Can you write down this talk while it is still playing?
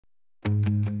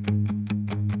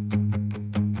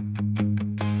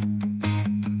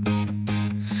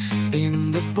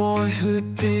In the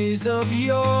boyhood days of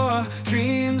yore,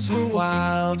 dreams were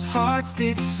wild, hearts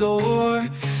did soar.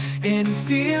 In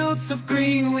fields of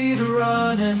green we'd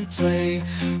run and play,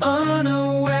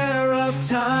 unaware of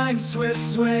time's swift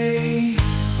sway.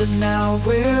 But now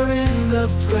we're in the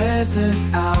present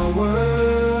hour.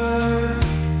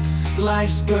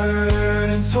 Life's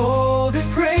burdens hold a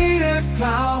greater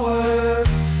power,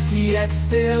 yet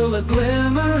still a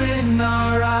glimmer in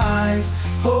our eyes.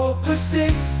 Hope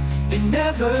persists, it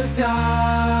never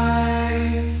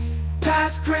dies.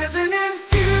 Past, present, and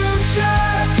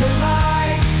future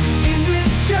collide. In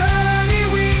this journey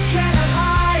we cannot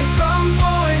hide, from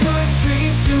boyhood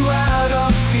dreams to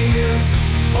adult fears.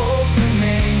 Hope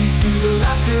remains through the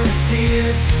laughter and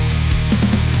tears.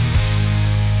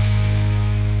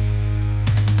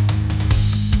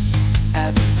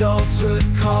 As adulthood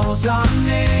calls our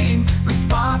name,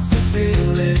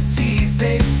 responsibilities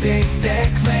they stake their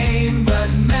claim. But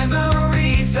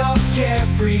memories of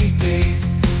carefree days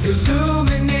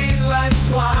illuminate life's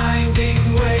winding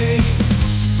ways.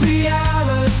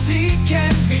 Reality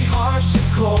can be harsh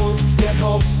and cold, yet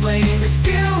hope's flame it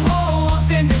still holds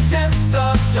in the depths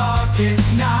of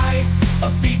darkest night. A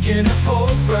beacon of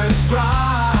hope burns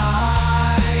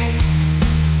bright.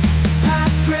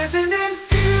 Past, present, and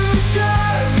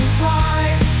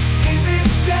entwine. In this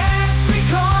dance we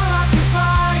call our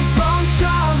divine, from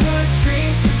childhood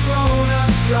dreams to grown-up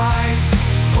strife.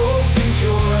 Hope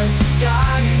endures,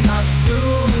 guiding us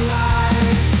through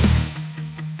life.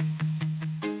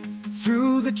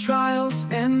 Through the trials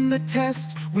and the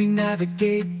tests we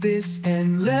navigate this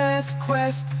endless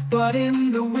quest. But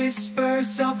in the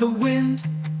whispers of the wind,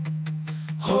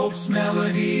 hope's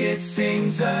melody it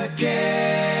sings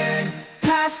again.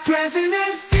 Past, present,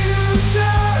 and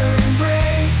future.